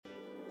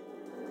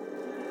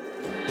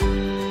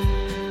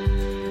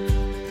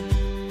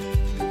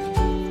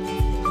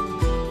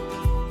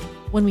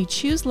When we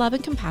choose love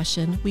and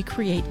compassion, we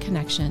create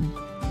connection.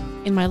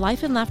 In my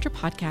Life and Laughter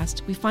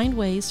podcast, we find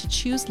ways to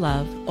choose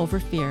love over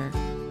fear.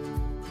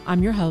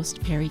 I'm your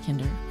host, Perry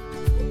Kinder.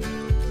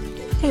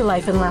 Hey,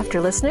 Life and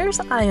Laughter listeners.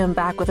 I am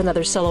back with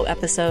another solo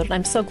episode, and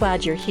I'm so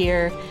glad you're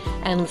here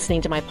and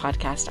listening to my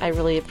podcast. I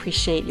really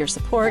appreciate your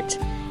support,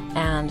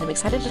 and I'm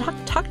excited to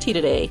talk to you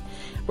today.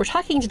 We're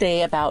talking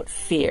today about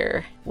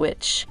fear,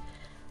 which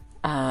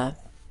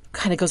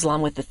kind of goes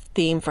along with the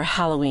theme for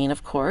Halloween,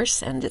 of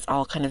course, and it's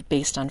all kind of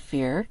based on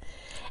fear.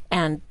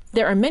 And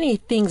there are many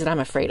things that I'm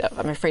afraid of.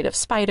 I'm afraid of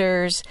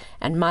spiders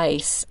and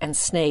mice and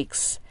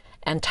snakes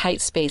and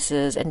tight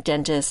spaces and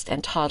dentists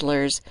and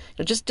toddlers,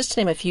 just to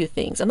name a few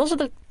things. And those are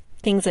the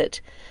things that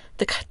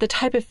the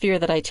type of fear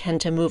that I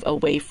tend to move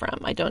away from.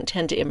 I don't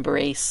tend to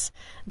embrace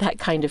that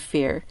kind of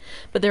fear.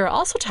 But there are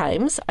also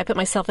times I put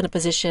myself in a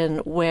position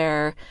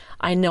where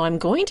I know I'm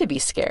going to be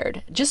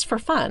scared just for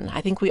fun.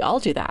 I think we all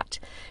do that.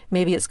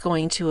 Maybe it's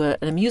going to an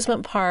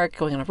amusement park,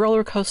 going on a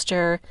roller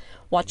coaster,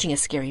 watching a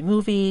scary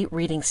movie,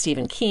 reading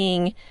Stephen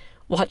King,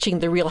 watching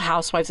The Real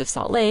Housewives of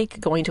Salt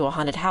Lake, going to a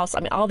haunted house. I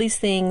mean, all these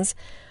things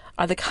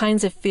are the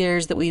kinds of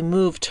fears that we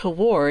move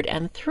toward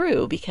and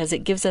through because it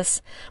gives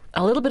us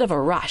a little bit of a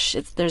rush.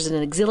 There's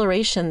an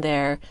exhilaration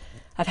there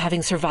of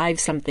having survived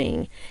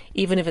something,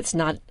 even if it's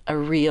not a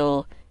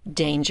real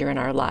danger in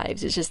our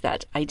lives. It's just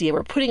that idea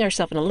we're putting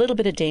ourselves in a little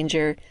bit of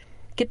danger,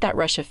 get that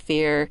rush of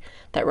fear,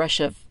 that rush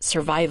of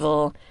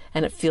survival,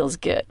 and it feels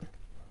good.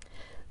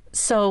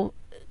 So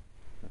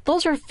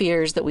those are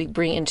fears that we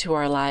bring into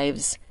our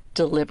lives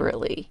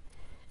deliberately.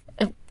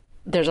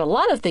 There's a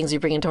lot of things we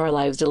bring into our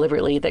lives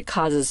deliberately that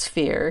causes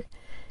fear.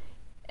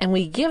 And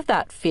we give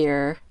that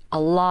fear a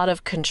lot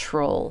of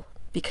control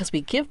because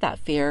we give that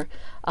fear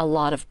a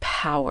lot of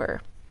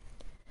power.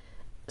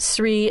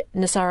 Sri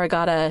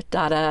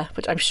Nisargadatta,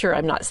 which I'm sure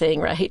I'm not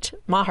saying right,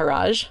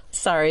 Maharaj,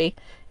 sorry,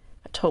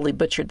 I totally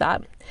butchered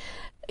that.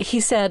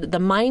 He said, the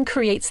mind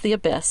creates the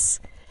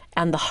abyss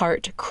and the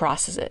heart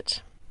crosses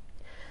it.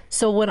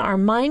 So when our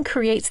mind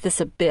creates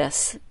this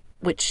abyss,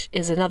 which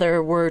is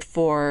another word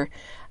for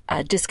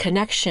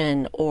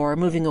disconnection or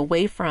moving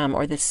away from,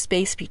 or this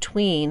space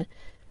between,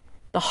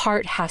 the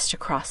heart has to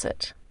cross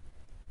it.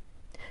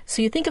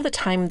 So you think of the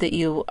time that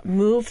you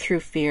move through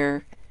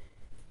fear,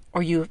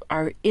 or you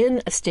are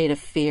in a state of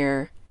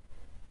fear,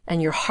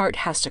 and your heart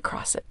has to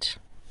cross it.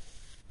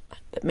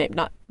 That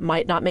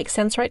might not make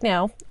sense right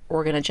now.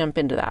 We're going to jump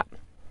into that.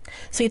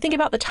 So you think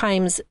about the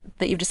times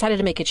that you've decided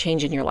to make a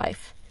change in your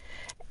life.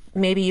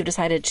 Maybe you've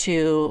decided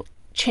to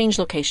change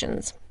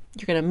locations.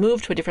 You're going to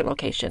move to a different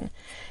location.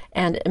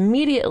 And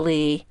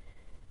immediately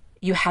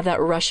you have that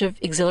rush of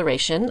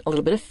exhilaration, a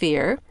little bit of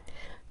fear,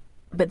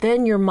 but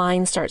then your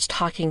mind starts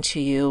talking to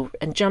you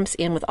and jumps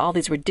in with all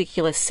these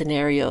ridiculous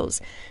scenarios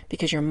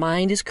because your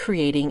mind is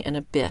creating an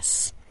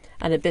abyss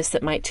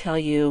that might tell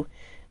you,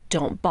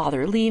 don't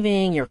bother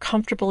leaving, you're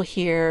comfortable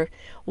here,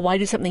 why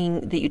do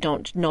something that you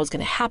don't know is going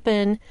to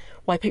happen,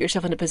 why put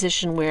yourself in a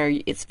position where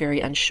it's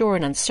very unsure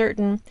and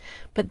uncertain,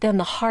 but then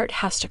the heart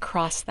has to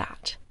cross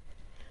that.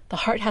 The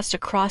heart has to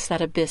cross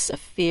that abyss of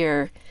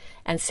fear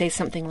and say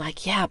something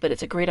like, yeah, but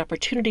it's a great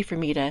opportunity for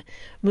me to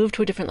move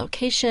to a different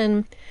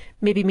location,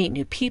 maybe meet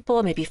new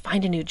people, maybe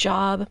find a new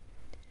job.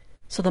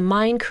 So the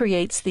mind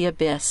creates the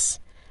abyss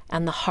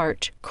and the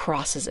heart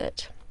crosses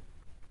it.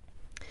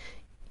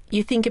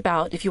 You think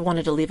about if you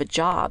wanted to leave a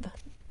job,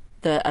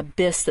 the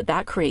abyss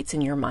that creates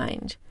in your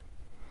mind.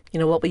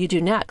 What will you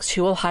do next?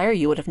 Who will hire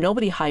you? What if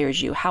nobody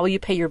hires you? How will you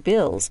pay your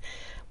bills?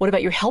 What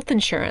about your health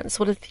insurance?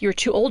 What if you're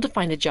too old to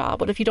find a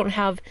job? What if you don't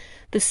have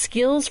the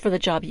skills for the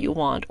job you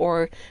want?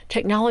 Or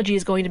technology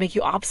is going to make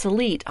you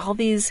obsolete? All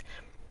these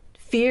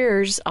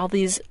fears, all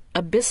these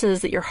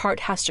abysses that your heart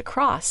has to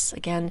cross.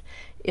 Again,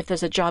 if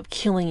there's a job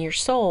killing your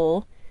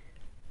soul,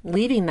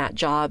 leaving that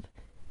job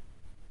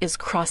is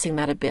crossing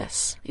that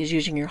abyss, is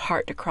using your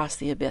heart to cross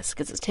the abyss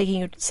because it's taking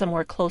you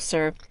somewhere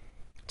closer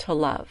to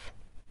love.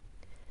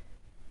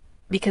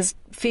 Because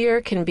fear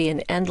can be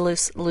an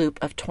endless loop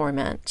of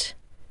torment.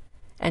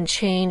 And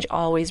change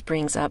always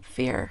brings up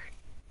fear.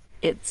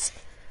 It's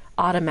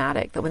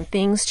automatic that when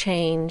things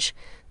change,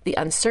 the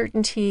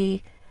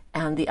uncertainty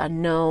and the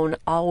unknown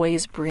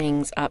always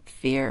brings up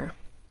fear.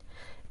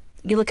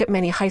 You look at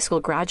many high school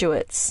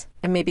graduates,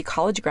 and maybe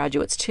college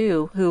graduates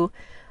too, who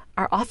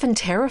are often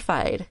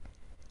terrified.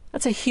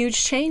 That's a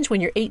huge change when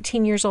you're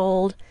 18 years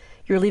old,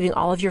 you're leaving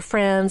all of your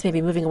friends,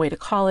 maybe moving away to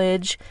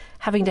college,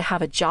 having to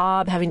have a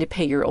job, having to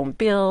pay your own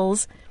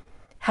bills,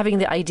 having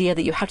the idea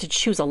that you have to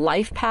choose a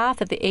life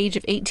path at the age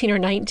of 18 or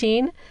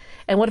 19.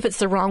 And what if it's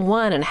the wrong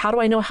one? And how do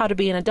I know how to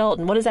be an adult?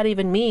 And what does that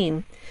even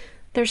mean?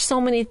 There's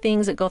so many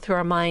things that go through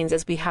our minds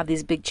as we have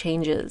these big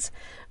changes.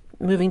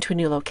 Moving to a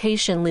new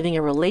location, leaving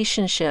a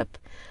relationship.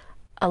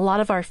 A lot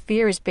of our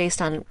fear is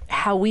based on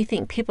how we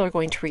think people are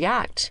going to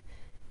react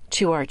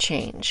to our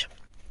change.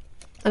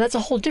 And that's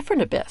a whole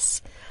different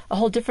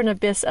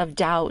abyss of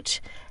doubt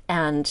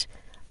and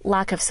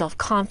lack of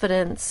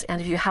self-confidence.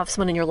 And if you have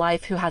someone in your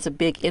life who has a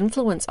big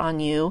influence on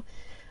you,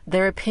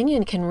 their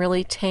opinion can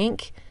really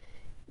tank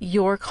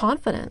your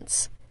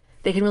confidence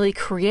They can really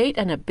create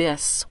an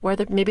abyss where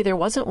maybe there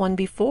wasn't one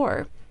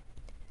before.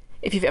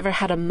 If you've ever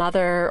had a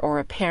mother or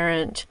a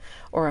parent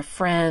or a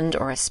friend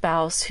or a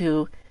spouse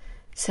who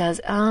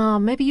says, oh,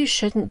 maybe you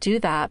shouldn't do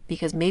that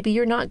because maybe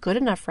you're not good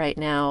enough right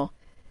now,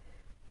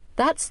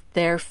 that's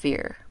their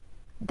fear.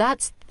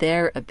 That's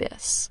their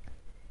abyss.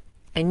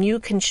 And you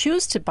can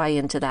choose to buy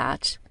into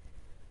that,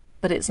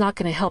 but it's not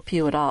going to help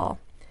you at all.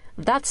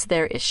 That's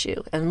their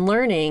issue. And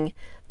learning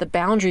the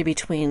boundary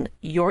between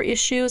your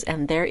issues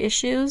and their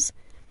issues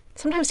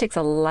sometimes takes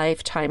a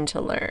lifetime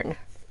to learn,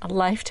 a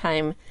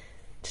lifetime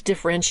to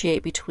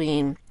differentiate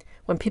between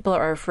when people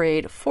are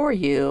afraid for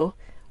you,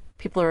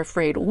 people are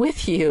afraid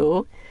with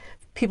you,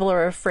 people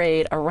are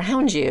afraid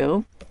around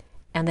you,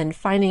 and then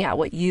finding out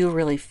what you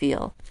really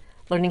feel,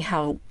 learning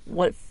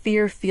what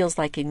fear feels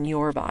like in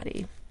your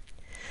body.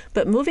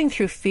 But moving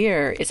through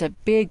fear is a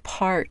big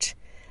part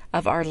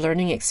of our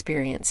learning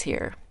experience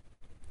here.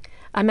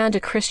 Amanda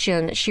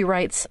Christian, she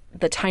writes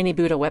the Tiny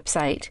Buddha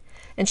website,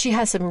 and she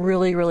has some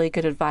really, really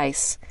good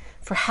advice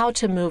for how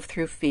to move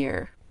through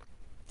fear,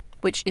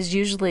 which is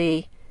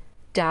usually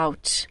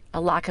doubt, a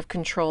lack of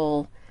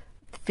control,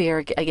 fear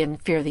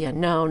of the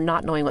unknown,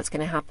 not knowing what's going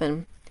to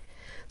happen.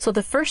 So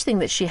the first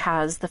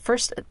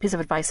piece of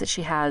advice that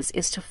she has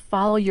is to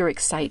follow your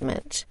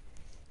excitement.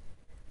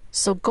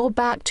 So go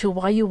back to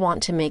why you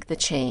want to make the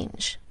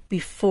change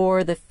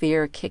before the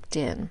fear kicked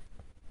in.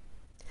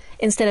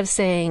 Instead of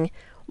saying,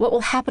 what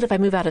will happen if I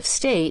move out of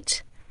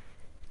state?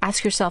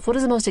 Ask yourself, what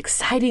is the most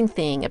exciting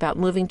thing about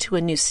moving to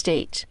a new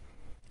state,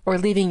 or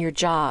leaving your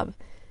job,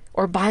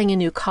 or buying a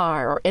new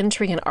car, or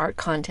entering an art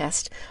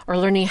contest, or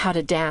learning how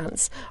to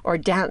dance, or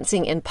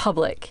dancing in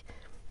public?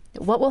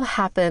 What will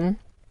happen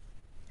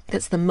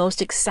that's the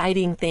most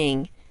exciting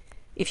thing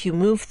if you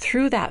move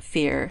through that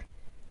fear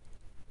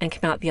and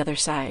come out the other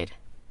side?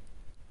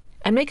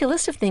 And make a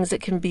list of things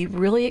that can be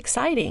really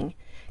exciting,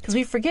 because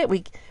we forget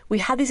we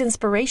have these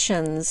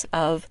inspirations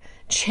of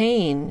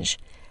change,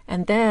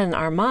 and then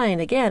our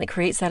mind, again, it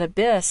creates that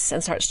abyss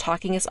and starts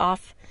talking us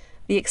off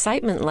the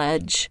excitement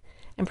ledge,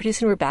 and pretty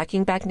soon we're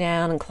backing back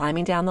down and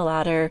climbing down the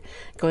ladder,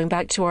 going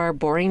back to our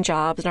boring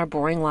jobs and our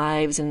boring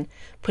lives and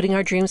putting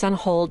our dreams on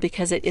hold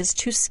because it is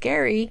too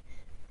scary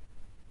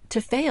to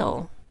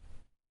fail.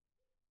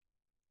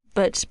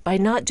 But by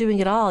not doing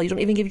it all, you don't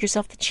even give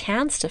yourself the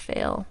chance to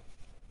fail.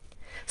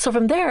 So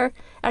from there,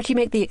 after you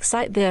make the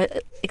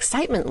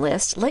excitement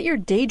list, let your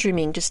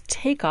daydreaming just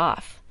take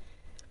off.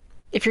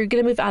 If you're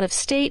going to move out of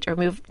state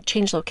or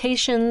change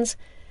locations,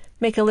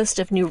 make a list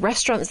of new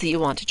restaurants that you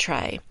want to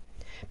try.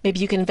 Maybe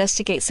you can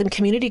investigate some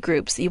community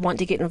groups that you want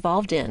to get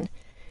involved in.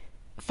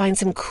 Find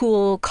some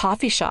cool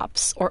coffee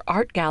shops or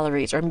art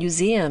galleries or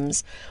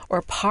museums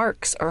or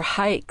parks or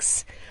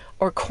hikes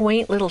or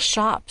quaint little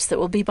shops that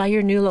will be by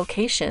your new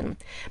location.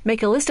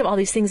 Make a list of all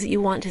these things that you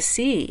want to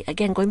see.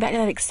 Again, going back to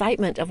that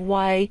excitement of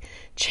why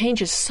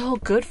change is so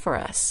good for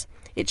us.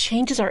 It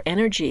changes our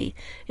energy.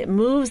 It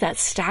moves that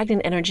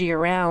stagnant energy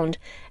around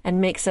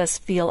and makes us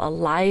feel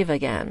alive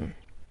again.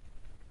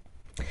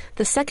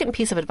 The second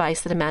piece of advice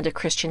that Amanda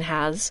Christian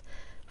has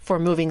for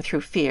moving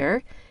through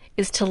fear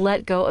is to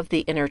let go of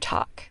the inner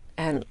talk.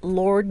 And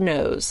Lord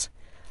knows,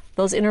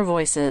 those inner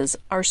voices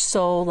are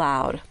so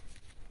loud.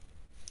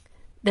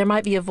 There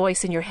might be a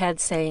voice in your head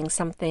saying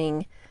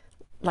something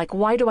like,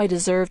 why do I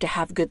deserve to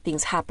have good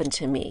things happen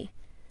to me?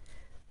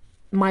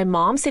 My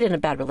mom stayed in a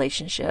bad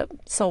relationship,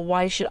 so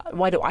why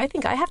do I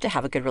think I have to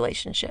have a good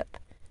relationship?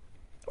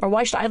 Or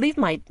why should I leave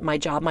my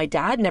job? My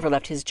dad never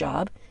left his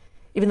job.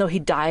 Even though he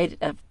died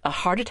of a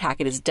heart attack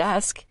at his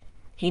desk,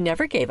 he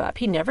never gave up.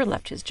 He never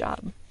left his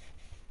job.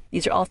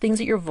 These are all things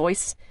that your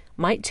voice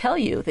might tell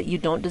you, that you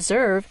don't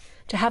deserve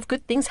to have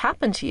good things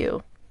happen to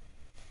you.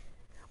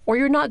 Or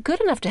you're not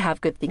good enough to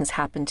have good things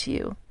happen to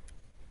you.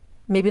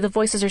 Maybe the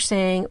voices are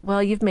saying,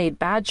 well, you've made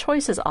bad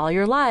choices all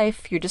your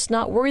life. You're just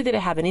not worthy to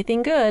have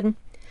anything good.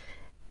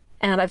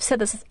 And I've said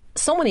this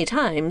so many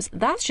times,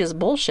 that's just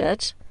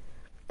bullshit.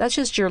 That's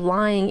just your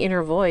lying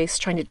inner voice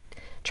trying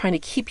to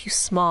keep you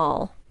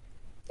small.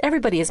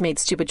 Everybody has made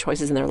stupid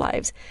choices in their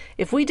lives.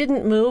 If we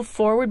didn't move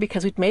forward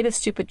because we'd made a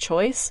stupid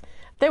choice,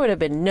 there would have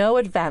been no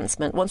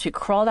advancement. Once we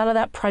crawled out of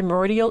that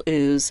primordial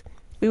ooze,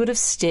 we would have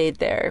stayed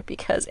there,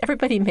 because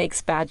everybody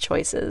makes bad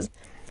choices.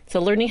 So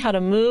learning how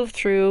to move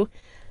through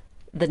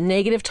the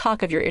negative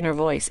talk of your inner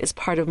voice is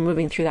part of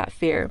moving through that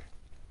fear.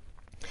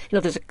 You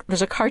know,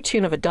 there's a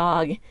cartoon of a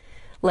dog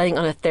laying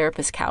on a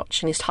therapist's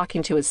couch, and he's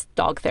talking to his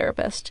dog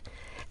therapist.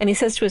 And he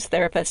says to his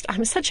therapist,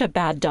 I'm such a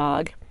bad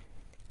dog.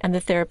 And the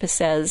therapist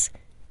says,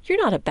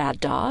 you're not a bad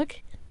dog.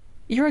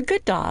 You're a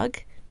good dog.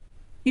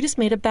 You just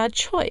made a bad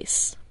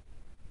choice.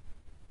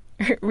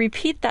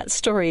 Repeat that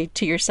story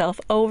to yourself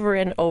over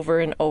and over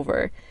and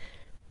over,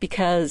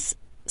 because,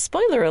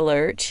 spoiler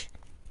alert,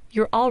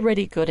 you're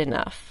already good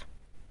enough.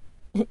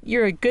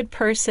 You're a good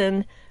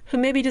person who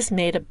maybe just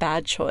made a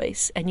bad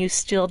choice, and you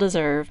still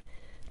deserve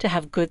to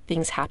have good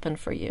things happen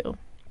for you.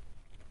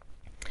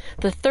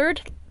 The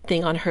third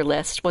thing on her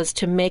list was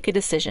to make a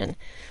decision.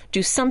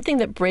 Do something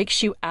that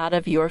breaks you out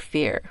of your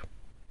fear.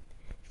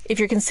 If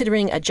you're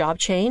considering a job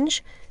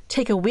change,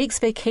 take a week's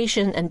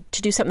vacation and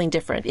to do something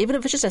different, even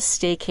if it's just a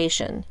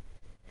staycation,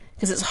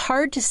 because it's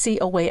hard to see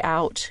a way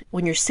out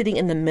when you're sitting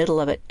in the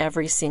middle of it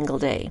every single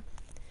day.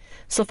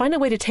 So find a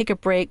way to take a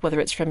break, whether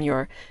it's from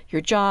your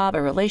job,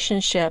 a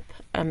relationship,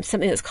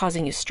 something that's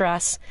causing you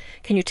stress.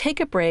 Can you take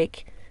a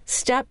break,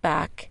 step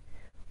back,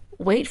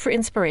 wait for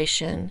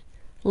inspiration,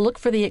 look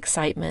for the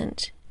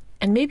excitement,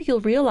 and maybe you'll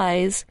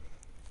realize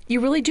you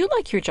really do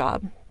like your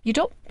job. You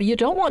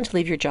don't want to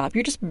leave your job.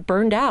 You're just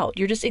burned out.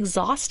 You're just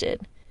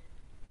exhausted.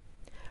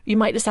 You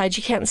might decide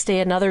you can't stay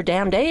another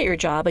damn day at your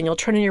job and you'll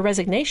turn in your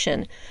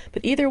resignation.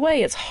 But either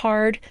way, it's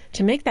hard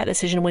to make that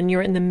decision when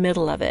you're in the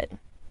middle of it.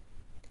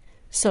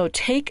 So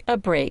take a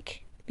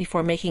break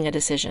before making a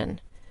decision,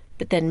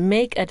 but then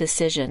make a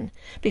decision.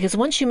 Because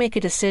once you make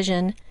a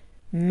decision,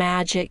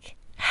 magic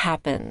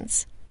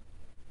happens.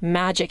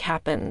 Magic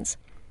happens.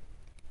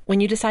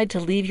 When you decide to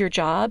leave your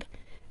job,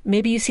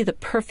 maybe you see the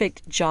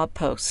perfect job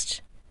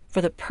post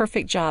for the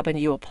perfect job and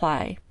you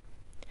apply.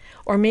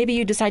 Or maybe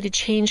you decide to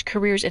change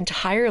careers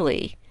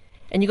entirely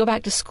and you go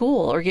back to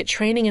school or get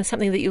training in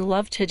something that you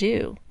love to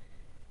do.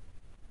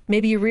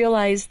 Maybe you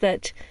realize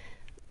that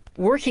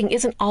working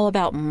isn't all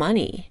about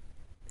money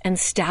and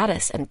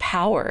status and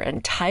power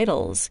and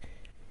titles.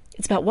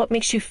 It's about what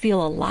makes you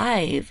feel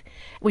alive.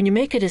 When you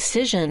make a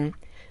decision,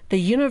 the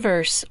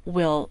universe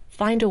will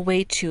find a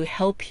way to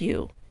help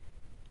you.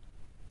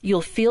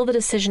 You'll feel the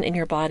decision in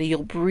your body.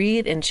 You'll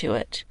breathe into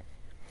it.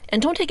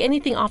 And don't take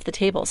anything off the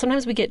table.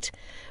 Sometimes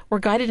we're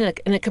guided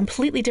in a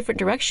completely different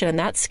direction, and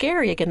that's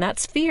scary. Again,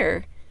 that's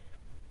fear.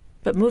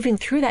 But moving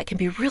through that can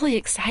be really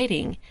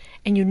exciting,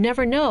 and you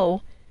never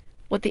know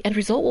what the end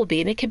result will be,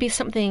 and it can be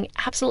something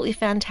absolutely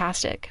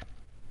fantastic.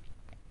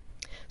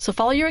 So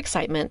follow your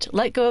excitement,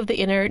 let go of the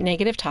inner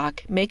negative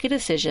talk, make a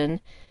decision,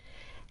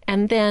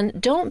 and then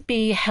don't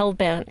be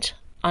hell-bent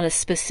on a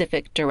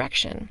specific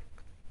direction.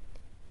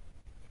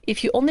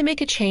 If you only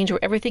make a change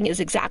where everything is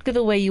exactly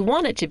the way you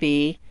want it to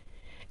be,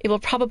 it will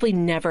probably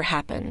never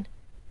happen.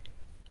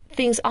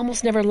 Things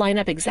almost never line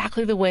up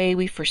exactly the way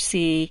we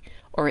foresee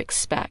or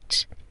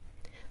expect.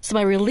 So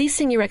by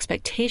releasing your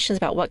expectations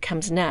about what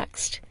comes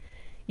next,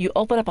 you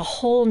open up a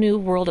whole new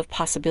world of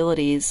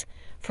possibilities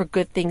for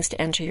good things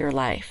to enter your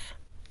life.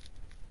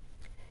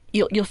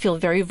 You'll feel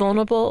very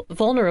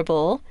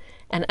vulnerable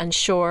and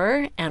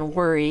unsure and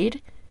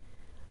worried,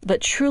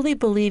 but truly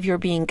believe you're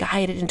being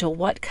guided into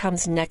what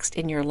comes next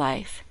in your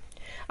life.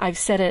 I've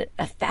said it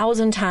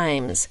 1,000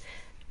 times.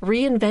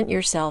 Reinvent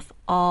yourself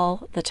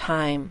all the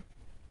time.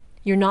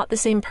 You're not the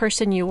same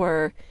person you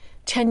were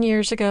 10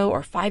 years ago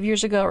or 5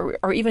 years ago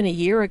or even a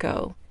year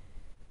ago.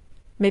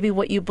 Maybe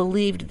what you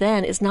believed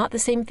then is not the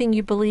same thing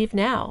you believe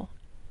now.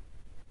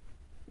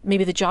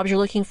 Maybe the jobs you're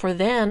looking for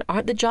then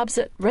aren't the jobs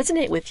that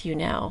resonate with you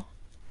now.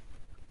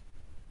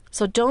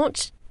 So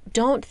don't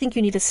think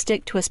you need to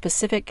stick to a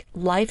specific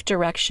life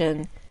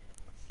direction,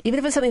 even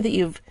if it's something that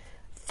you've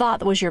thought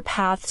that was your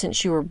path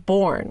since you were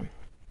born.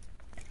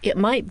 It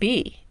might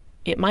be.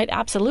 It might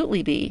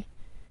absolutely be.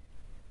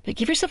 But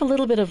give yourself a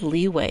little bit of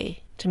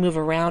leeway to move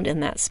around in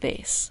that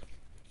space.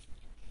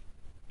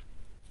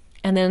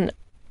 And then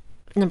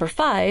number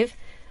 5,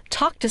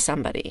 talk to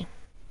somebody.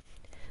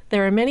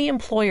 There are many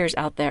employers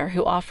out there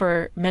who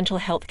offer mental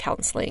health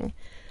counseling.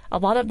 A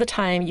lot of the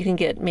time you can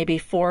get maybe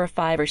 4 or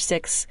 5 or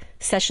 6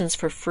 sessions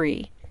for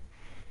free.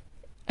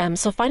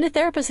 So find a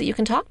therapist that you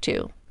can talk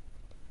to.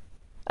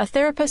 A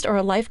therapist or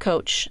a life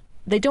coach,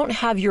 they don't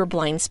have your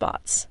blind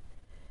spots.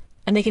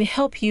 And they can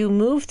help you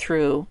move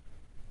through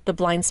the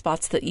blind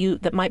spots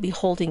that might be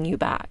holding you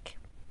back.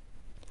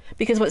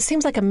 Because what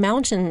seems like a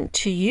mountain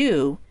to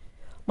you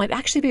might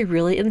actually be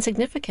really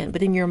insignificant,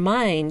 but in your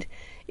mind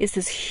is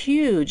this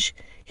huge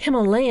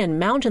Himalayan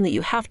mountain that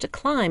you have to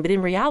climb, but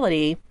in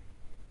reality,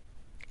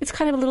 it's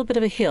kind of a little bit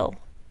of a hill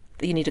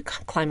that you need to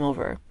climb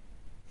over.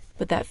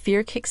 But that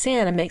fear kicks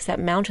in and makes that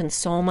mountain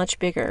so much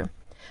bigger.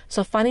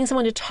 So finding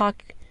someone to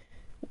talk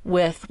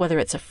with, whether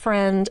it's a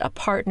friend, a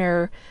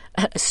partner,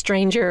 a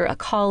stranger, a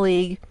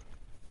colleague,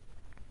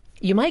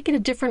 you might get a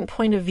different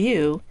point of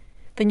view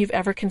than you've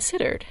ever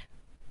considered.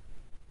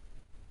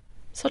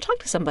 So talk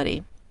to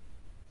somebody.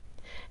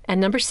 And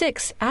number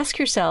 6, ask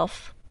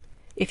yourself,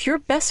 if your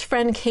best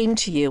friend came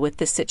to you with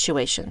this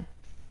situation,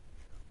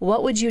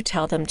 what would you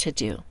tell them to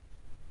do?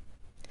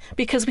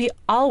 Because we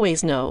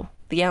always know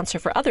the answer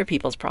for other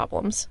people's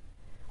problems.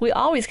 We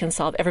always can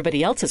solve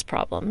everybody else's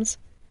problems.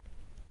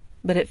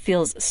 But it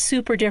feels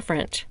super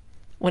different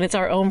when it's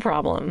our own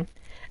problem.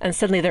 And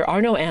suddenly there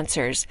are no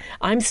answers.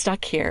 I'm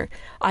stuck here.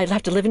 I'll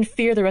have to live in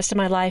fear the rest of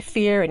my life,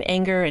 fear and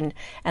anger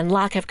and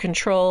lack of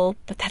control.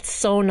 But that's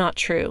so not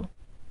true.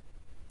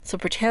 So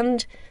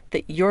pretend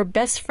that your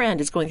best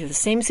friend is going through the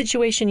same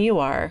situation you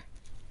are.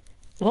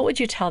 What would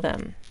you tell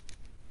them?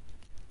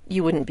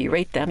 You wouldn't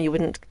berate them. You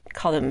wouldn't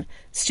call them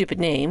stupid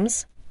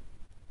names.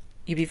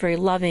 You'd be very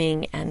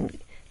loving and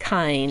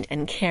kind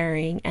and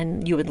caring,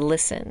 and you would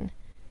listen.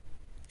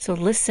 So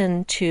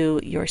listen to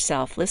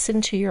yourself.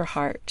 Listen to your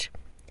heart.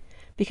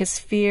 Because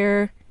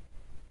fear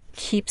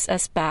keeps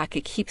us back.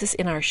 It keeps us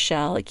in our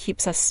shell. It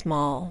keeps us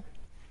small.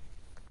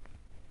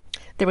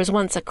 There was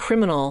once a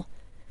criminal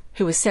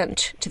who was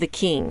sent to the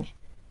king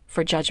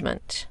for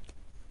judgment.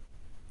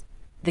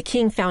 The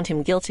king found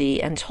him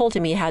guilty and told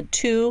him he had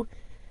two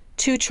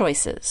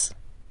choices.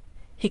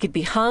 He could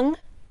be hung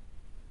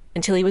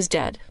until he was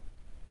dead,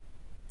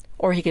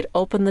 or he could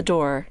open the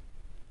door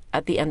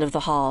at the end of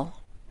the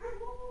hall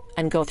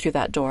and go through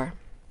that door.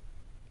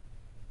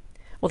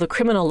 Well, the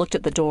criminal looked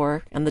at the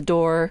door, and the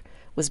door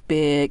was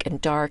big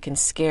and dark and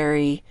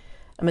scary,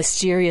 a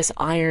mysterious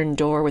iron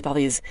door with all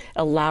these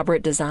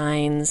elaborate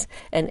designs,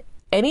 and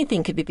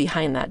anything could be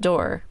behind that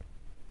door.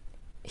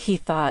 He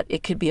thought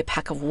it could be a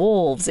pack of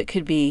wolves, it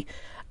could be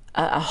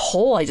a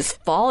hole I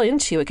just fall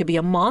into, it could be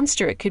a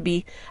monster, it could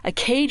be a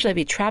cage I'd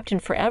be trapped in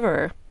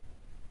forever.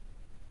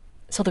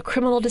 So the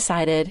criminal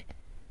decided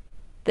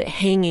that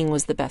hanging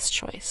was the best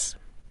choice.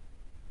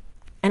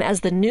 And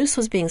as the noose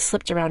was being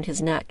slipped around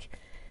his neck,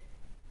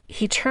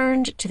 he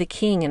turned to the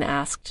king and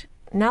asked,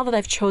 "Now that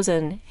I've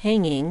chosen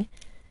hanging,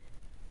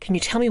 can you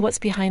tell me what's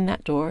behind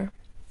that door?"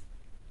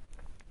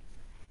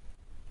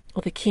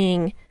 Well, the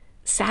king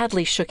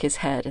sadly shook his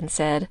head and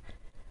said,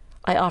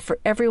 "I offer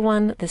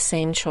everyone the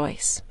same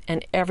choice,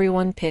 and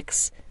everyone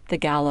picks the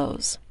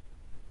gallows."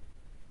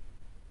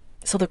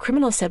 So the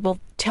criminal said, "Well,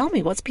 tell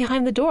me, what's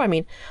behind the door? I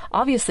mean,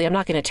 obviously I'm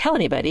not going to tell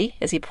anybody,"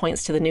 as he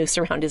points to the noose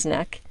around his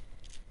neck.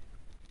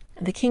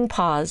 And the king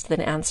paused,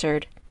 then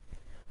answered,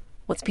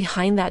 "What's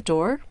behind that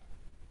door?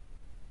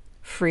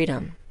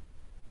 Freedom.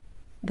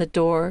 The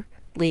door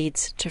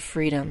leads to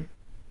freedom.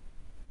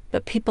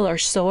 But people are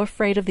so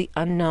afraid of the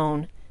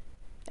unknown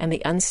and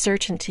the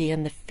uncertainty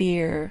and the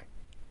fear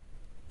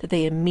that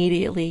they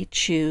immediately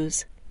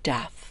choose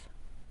death."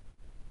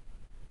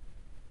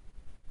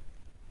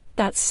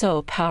 That's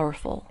so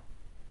powerful.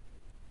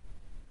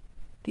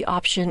 The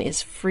option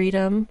is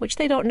freedom, which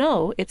they don't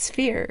know, it's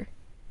fear,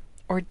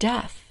 or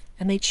death,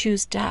 and they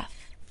choose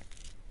death.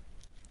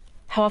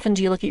 How often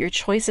do you look at your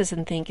choices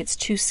and think, it's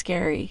too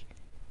scary,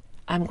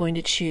 I'm going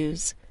to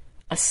choose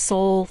a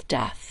soul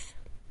death,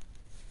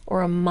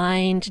 or a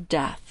mind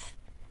death,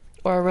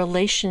 or a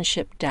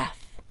relationship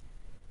death,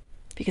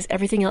 because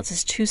everything else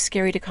is too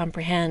scary to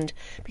comprehend,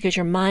 because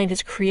your mind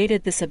has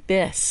created this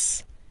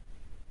abyss,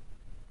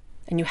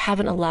 and you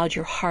haven't allowed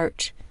your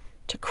heart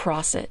to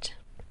cross it.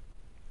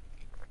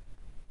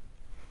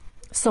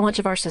 So much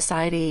of our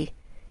society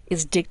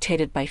is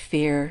dictated by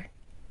fear.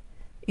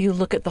 You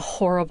look at the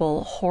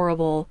horrible,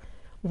 horrible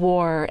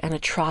war and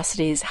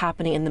atrocities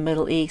happening in the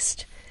Middle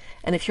East,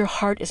 and if your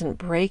heart isn't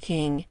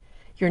breaking,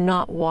 you're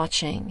not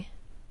watching.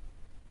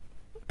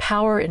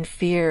 Power and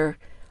fear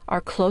are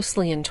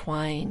closely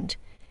entwined.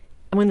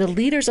 And when the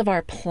leaders of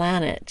our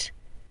planet,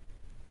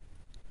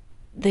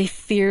 they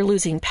fear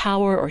losing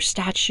power or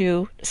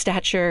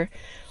stature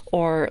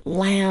or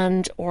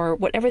land or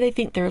whatever they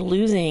think they're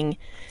losing,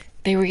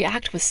 they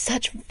react with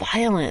such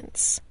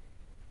violence.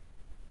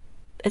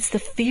 It's the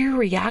fear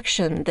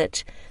reaction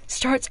that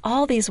starts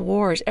all these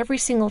wars every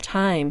single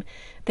time.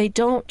 They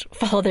don't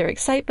follow their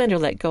excitement or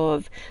let go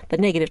of the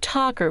negative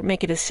talk or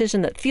make a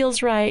decision that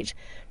feels right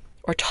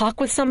or talk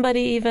with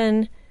somebody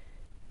even.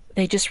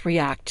 They just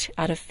react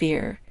out of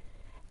fear.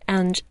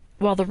 And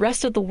while the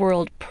rest of the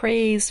world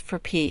prays for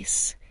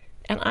peace,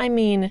 and I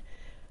mean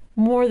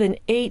more than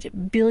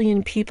 8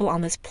 billion people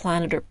on this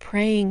planet are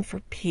praying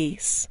for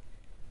peace,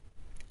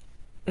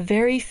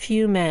 very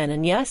few men,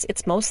 and yes,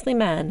 it's mostly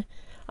men,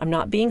 I'm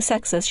not being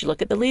sexist, you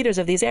look at the leaders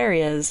of these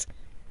areas,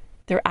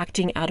 they're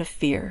acting out of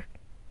fear,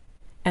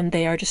 and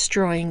they are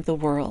destroying the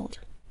world.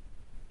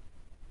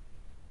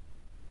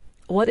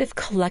 What if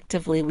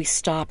collectively we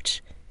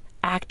stopped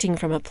acting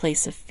from a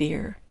place of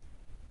fear?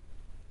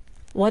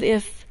 What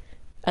if,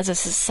 as a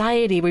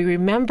society, we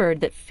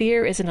remembered that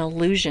fear is an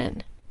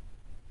illusion,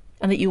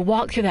 and that you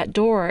walk through that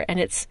door and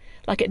it's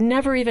like it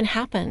never even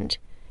happened?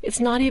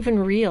 It's not even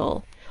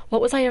real.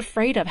 What was I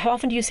afraid of? How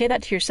often do you say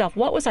that to yourself?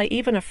 What was I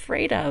even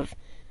afraid of?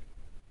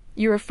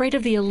 You're afraid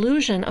of the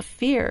illusion of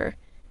fear.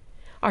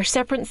 Our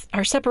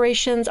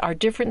separations, our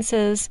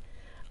differences,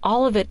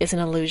 all of it is an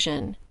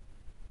illusion.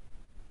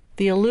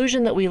 The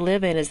illusion that we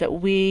live in is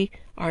that we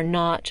are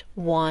not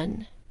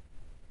one.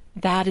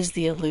 That is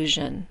the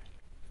illusion.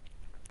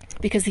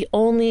 Because the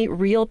only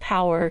real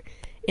power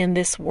in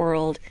this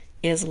world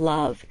is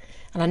love.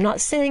 And I'm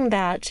not saying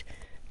that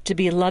to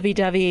be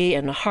lovey-dovey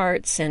and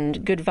hearts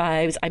and good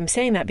vibes. I'm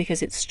saying that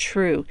because it's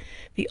true.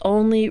 The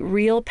only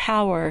real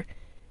power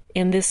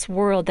in this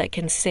world that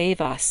can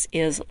save us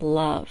is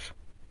love.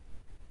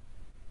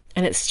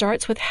 And it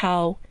starts with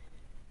how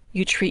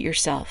you treat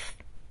yourself.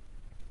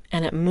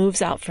 And it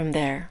moves out from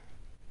there.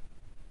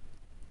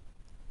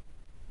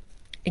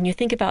 And you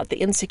think about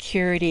the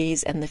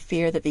insecurities and the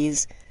fear that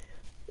these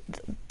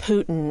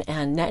Putin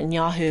and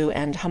Netanyahu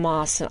and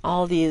Hamas and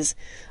all these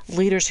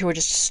leaders who are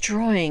just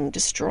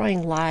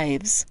destroying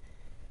lives,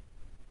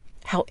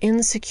 how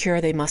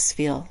insecure they must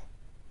feel,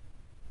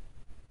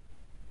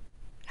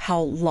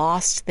 how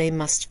lost they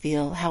must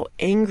feel, how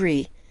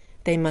angry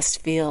they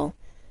must feel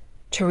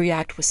to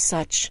react with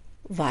such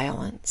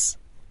violence.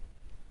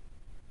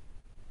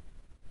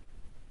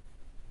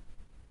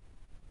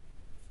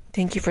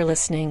 Thank you for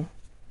listening.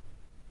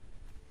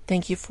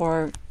 Thank you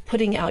for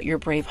putting out your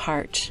brave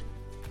heart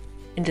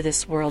into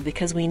this world,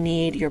 because we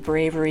need your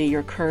bravery,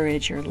 your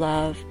courage, your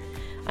love.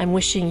 I'm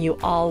wishing you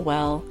all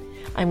well.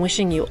 I'm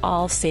wishing you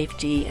all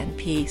safety and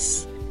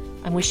peace.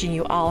 I'm wishing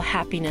you all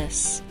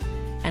happiness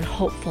and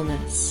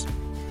hopefulness.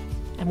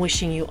 I'm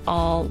wishing you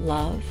all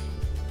love.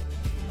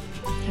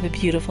 Have a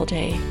beautiful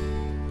day,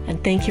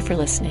 and thank you for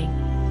listening.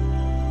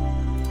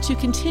 To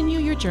continue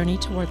your journey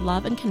toward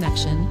love and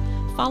connection,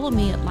 follow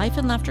me at Life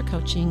and Laughter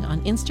Coaching on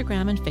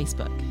Instagram and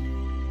Facebook.